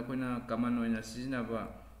function da koina common oina sizinaba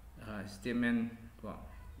statement ko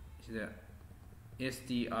sida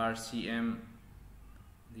strcm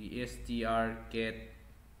the str get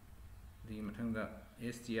the mathang da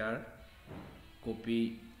str copy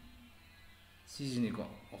sizini ko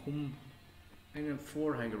ahum aina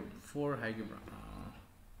 4 high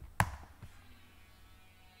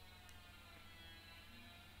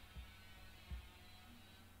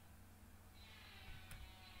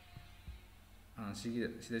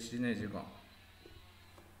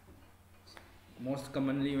most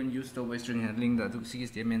commonly when used over string handling the two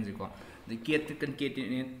statements the get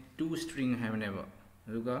concatenate two string have never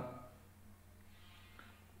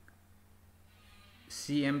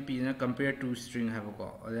cmp na compare to string have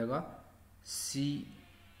a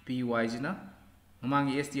cpy na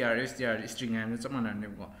among str string have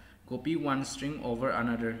na copy one string over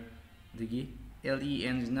another the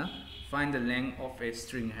len na find the length of a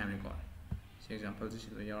string have example this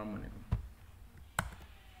is your money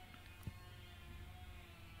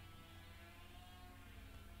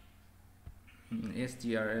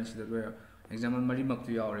strn sida example mari mak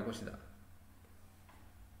tu yaure ko sida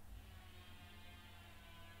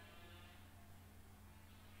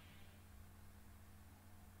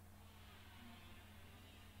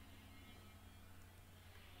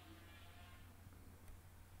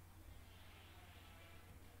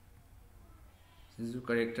sizu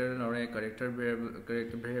character lore character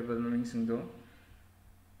variable maming singdo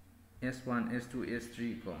s1 s2 s3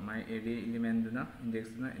 ko my array element duna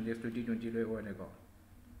index 2020 loi ore ko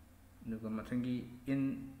nuga mathangi in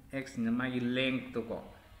x na my length to ko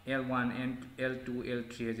l1 and l2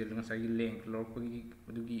 l3 hajil nga sagi length lor ko gi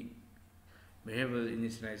dugi variable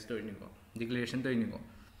initialize to ni ko declaration to ni ko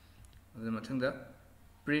adu mathangda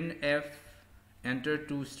printf enter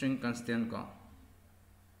two string constant ko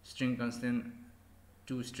string constant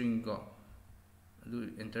two string ko adu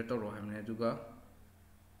enter to ro hamne aduga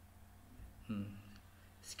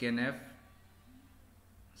scanf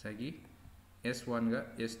sagi s1 ga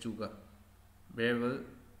s2 ga variable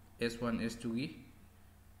s1 s2 gi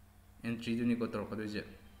entry du ni ko tor ko je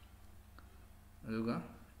aduga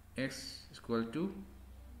x equal to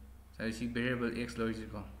sagi variable x lo is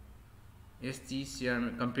ko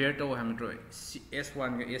stcr compare to hamtro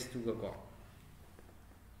s1 ga s2 ga ko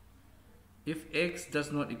if x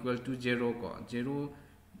does not equal to 0 ko 0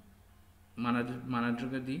 mana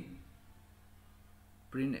di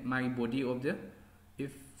print my body of the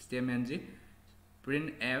if statement ji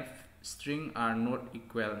print f string are not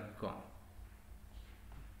equal ko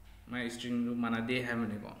my string lu mana de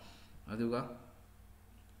hamne ko aduga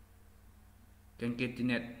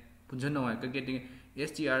concatenate punjana wa concatenate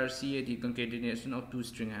strcat concatenation of two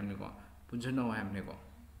string hamne ko punjana wa hamne ko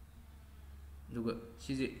aduga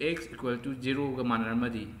si x equal to 0 ga mana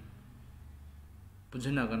madi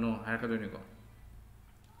punjana ga no har ka do ni ko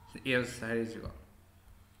else hari ji ko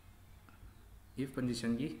if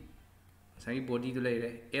condition ki sai body to lai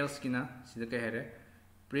re else kina sida ka hai re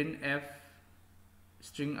print f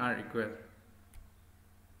string are equal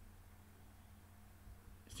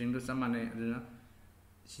string to samane aduna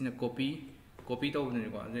sina copy to ni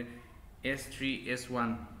ko s3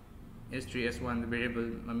 s1 the variable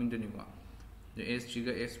maming to ni ko the s3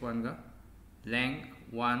 ga s1 ga length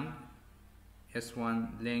 1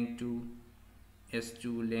 s1 length 2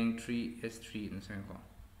 s2 length 3 s3 na sa ko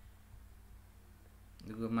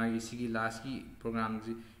duga my sigi last ki program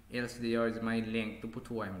ji else there is my length to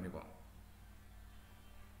put why mane ko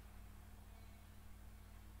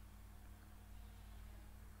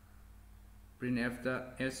printf the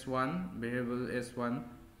s1 variable s1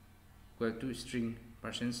 equal to string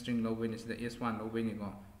percent string low when is the s1 low when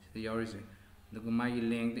ko the yours duga my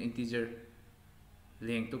length integer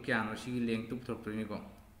length to kya no sigi length to thok to ni ko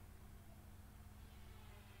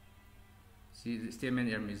si statement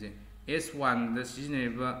error mi se s1 the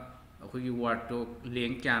seasonable akhoi word to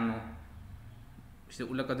length kya no se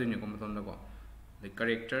ulaka do ni ko matom na ko the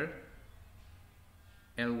character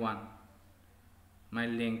l1 my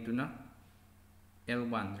length to na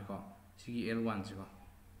l1 ko sigi l1 ko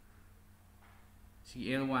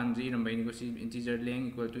sigi l1 ji number ni ko si integer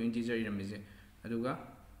length equal to integer iram je aduga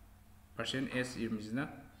percent s iram na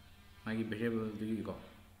magi variable du ko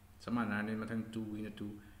samana ne mathang 2 ina 2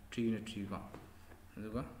 3 ina 3 ko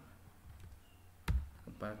aduga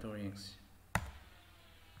POINTREX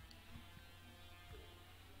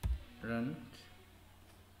run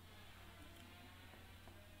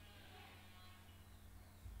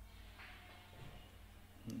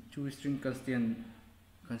two string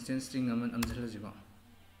constant string aman amjhala jiba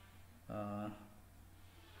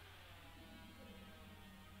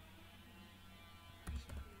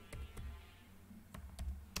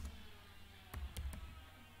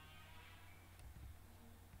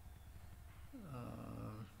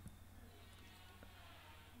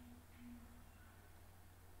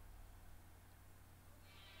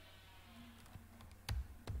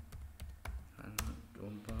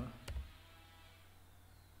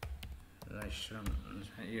Shram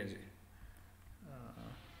here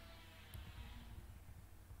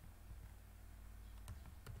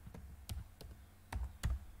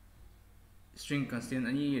string constant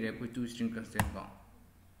ani re ko two string constant ko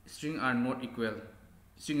string are not equal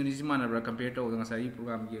string ni mana bra compare to nga sai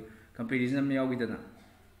program ki comparison me yawi dana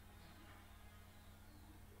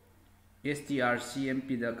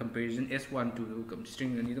strcmp the comparison s1 to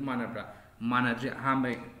string ni to mana bra mana je ha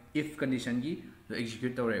mai if condition gi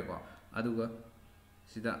execute tore ko aduga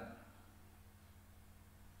sida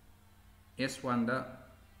s1 da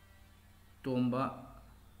tomba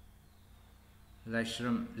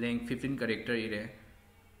lashram length 15 character ire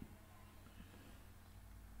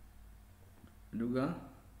aduga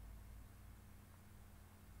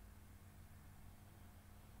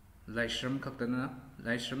lashram khaktana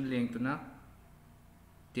lashram length na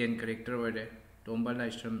 10 character ore tomba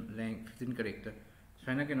lashram length 15 character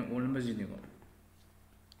saina kena all number jini ko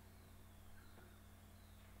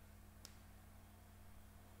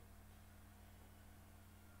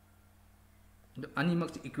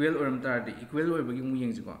ꯑꯅꯤꯃꯛ equal ꯑꯣꯏꯔꯝ ꯇꯥꯔꯗꯤ equal ꯑꯣꯏꯕꯒꯤ ꯑꯃꯨꯛ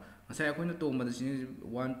ꯌꯦꯡꯁꯤꯀꯣ ꯉꯁꯥꯏ ꯑꯩꯈꯣꯏꯅ ꯇꯣꯡꯕꯗ ꯁꯤꯅ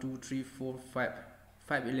 1 2 3 4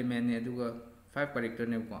 5 ꯑꯦꯂꯤꯃꯦꯟꯅꯦ ꯑꯗꯨꯒ 5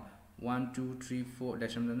 ꯀꯦꯔꯦꯛꯇꯔꯅꯦꯕꯀꯣ 1 2 3 4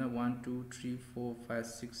 ꯗꯦꯁꯤꯃꯦꯜꯗꯅ 1 2 3 4 5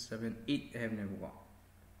 6 7 8 ꯍꯥꯏꯕꯅꯦꯕꯀꯣ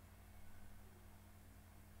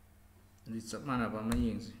ꯑꯗꯨꯗꯤ ꯆꯞ ꯃꯥꯟꯅꯕ ꯑꯃ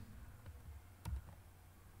ꯌꯦꯡꯁꯤ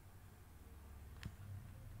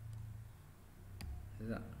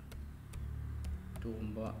ꯁꯤꯗ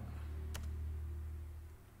ꯇꯣꯡꯕ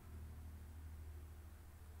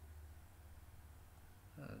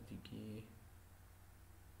ꯑꯗꯒꯤ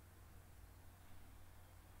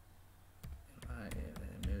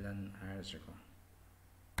ꯃꯦꯂꯟ ꯍꯥꯏꯔꯁꯤꯀꯣ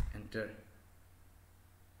enter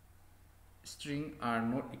string are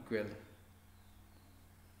not equal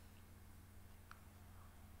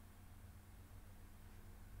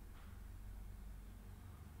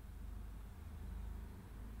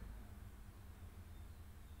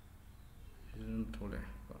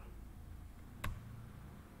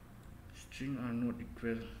string are not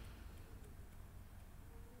equal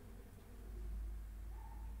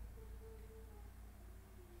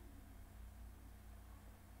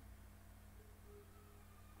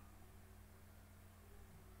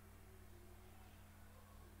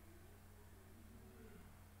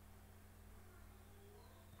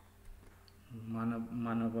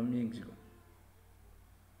मानव अम येंसिको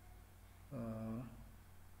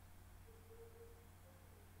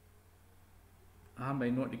अहम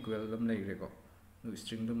नॉट इक्वल अम लेरेको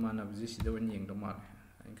स्ट्रिंग दो मानवजी सिदा वन येंग दो माले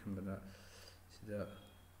अइन खंबदा सिदा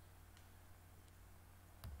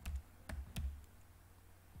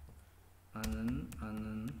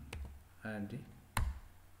आनन and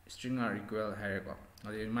string are equal हायरेको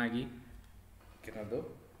अदे मागी केना दो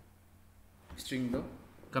string दो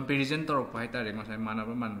comparison तौरप हाइतारे ngosai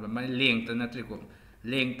manaba mai length natriko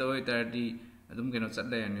length oi tardi adum keno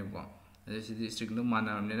chatle aniko ade sidi string do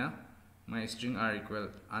manamnena my string are equal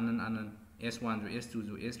anan s1 to s2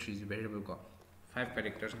 to s3 is variable ko 5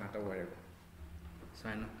 characters ngata ware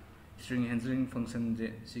saina string handling function je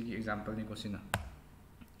sigi example ni ko sina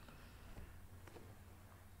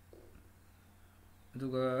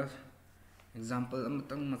aduga example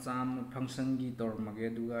amatang macham function gi tormage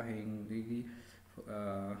aduga heng digi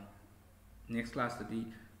next class tadi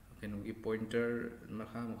keno gi pointer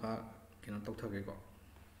makha keno tokthage ko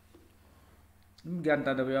gyan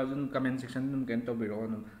ta da ba jun comment section num ken to biro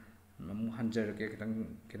num hanjar ke kitang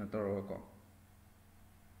keno toro ko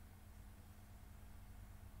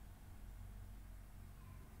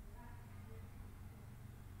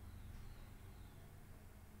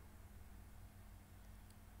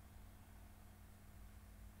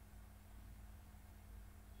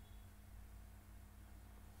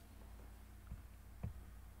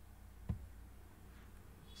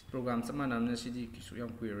program sama namna sidi kisu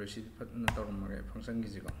yang query sidi patna tormage function gi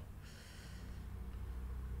jigo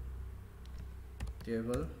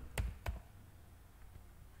table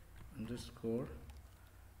underscore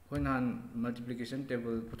hoinan multiplication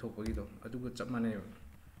table puthokpagi do adugo chap mane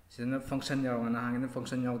sidana function yaw na hangina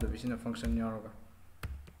function yaw da bisina function yaw ga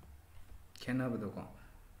khena bado ko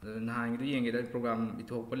na hangida yenge da program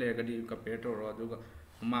ithokpa le ga di compare to ro adugo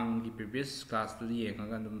mang gi previous class to di yenga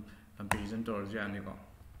ga dum comparison to ro jani ko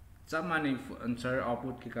chap mane answer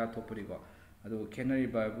output ki ka thokpari ko adu khenari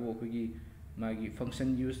ba bu akhigi magi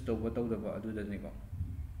function use to ba to da ba adu da ni ko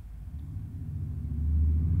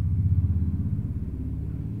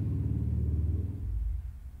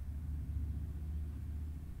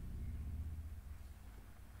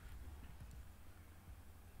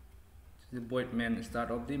the void main start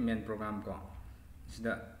of the main program ko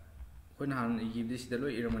sida khoi han gi this da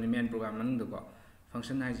loi iramani main program man do ko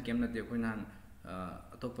function hai kem na te khoi han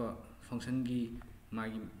atopa function gi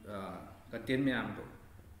magi content me am do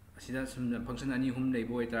asida sum function ani hum lei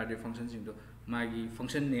boy tar de function sing do magi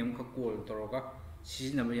function name kha call toroga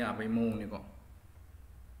sina ba ya bai mo ni ko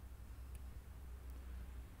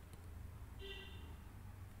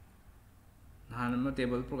han ma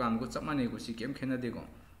table program ko chap mane ko si kem khena de ko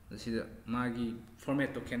asida magi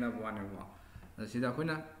format to khena ba ne ko asida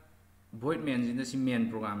khoina void main jin si main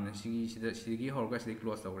program na sigi horga sigi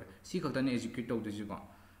close tawre si khakta ne execute to du ko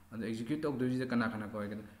and execute to du kana ko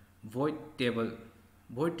ga void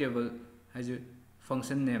table has a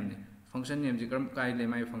function name ne function name ji karam kai le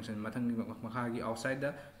mai function mathang makha gi outside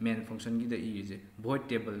the main function gi da e je void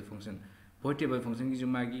table function gi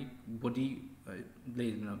magi body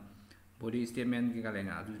le na body statement gi ga le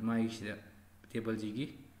na adu mai si table ji gi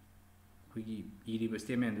khoi gi iri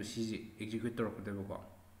statement du si execute to ko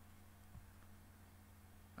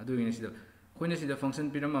adu ina sida khoina sida function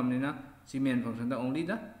piram amnina si main function da only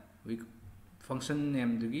the we function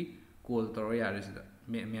name dugi call toro yare sida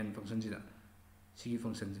main function sida sigi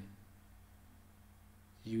function je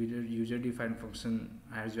user defined function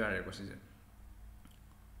hairu yare ko sije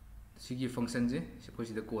sigi function je ko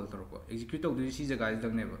sida call tor ko execute tawdu si jaga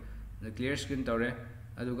dang ne ba clear screen tawre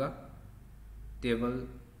aduga table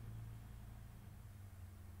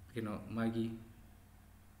magi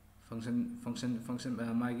function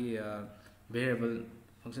magi variable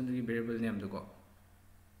function du variable name du ko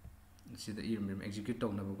sida irum execute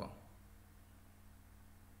tawna ba ko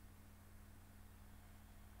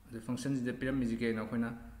the function is the pyramid is again na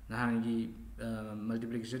nahangi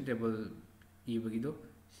multiplication table e bagido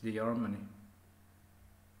sida yaram mane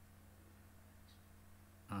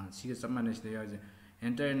siga samana sida yaje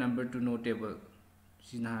enter a number to no table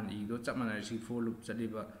si nahan e do chamana si for loop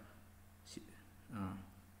chaliba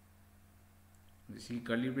si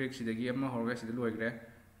curly brace sida gi amma horga sida loigre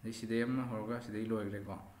ni sida amma horga sida loigre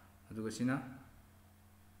ko aduga sina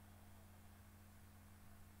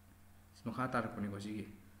makha tar ko ni ko sigi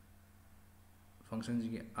function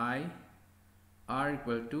ji I r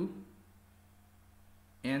equal to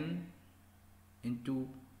n into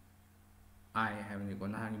I have ni ko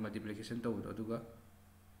na hani multiplication to aduga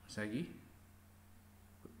sagi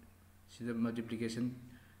sida multiplication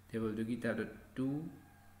table du gi ta 2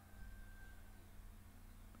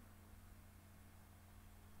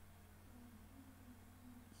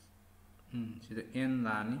 sida n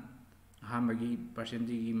lani hamagi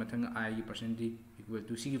percentage gi mathang I gi percentage equal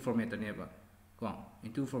to sigi format ne ba ko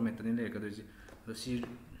into format ne le ka do si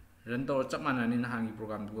run to chap mana ni nahangi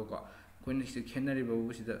program du ko koina si khenari ba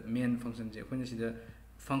bu sida main function je koina sida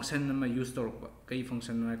function ma use to ko kai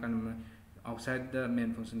function ma kan ma outside the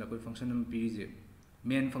main function da koi function ma pi je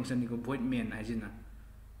main function ni ko void main ajina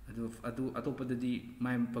adu atopadadi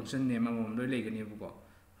my function name amom loi legani bu ko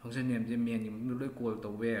function name je main ni loi call to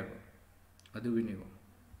we adu ni ko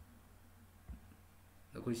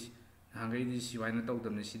koi hangai di si waina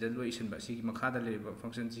tawdamne sida loi isan ba sigi makha da le ba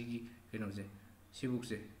function sigi keno je sibuk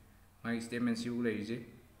je my statement sibu le je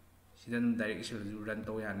sida num direct isel run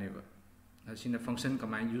to ya ne ba asina function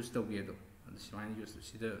command use to ge do sida use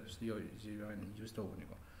sida use to ni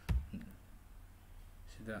ko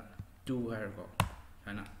sida do har ko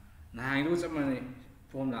ana na hai do chamane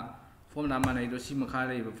formula mana do si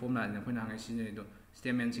makha le ba formula ne khoi na ngai si ne do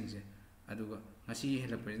statement sing je aduga ngasi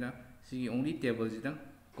helap na si only table jidang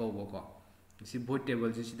ko bo ko si void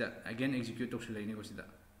table ji sida again execute to sele ni ko sida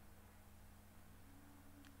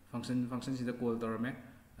function sida call tor me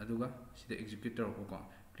aduga sida execute tor ko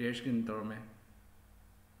clear screen tor me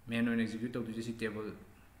main on execute to ji si table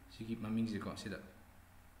sigi maming ji ko sida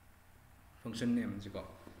function name ji ko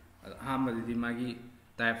ham di magi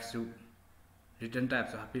type su return type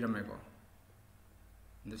so happy rame ko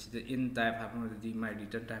sida in type happen di my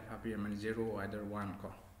return type happy man 0 either 1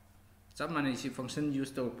 ko chap mane si function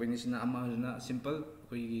use to point is na ama na simple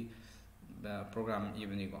koi program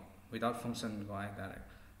even ko without function ko ai direct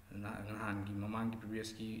na han gi mamang gi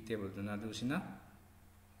previous ki table na do sina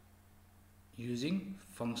using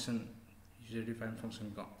function user defined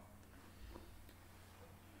function ko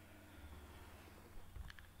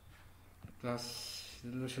class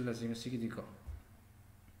solution la sing sigi ko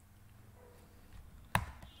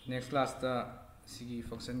next class ta sigi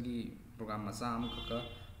function gi program ma sam ka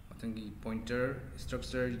matangi pointer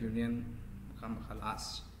structure union kam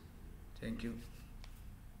khalas thank you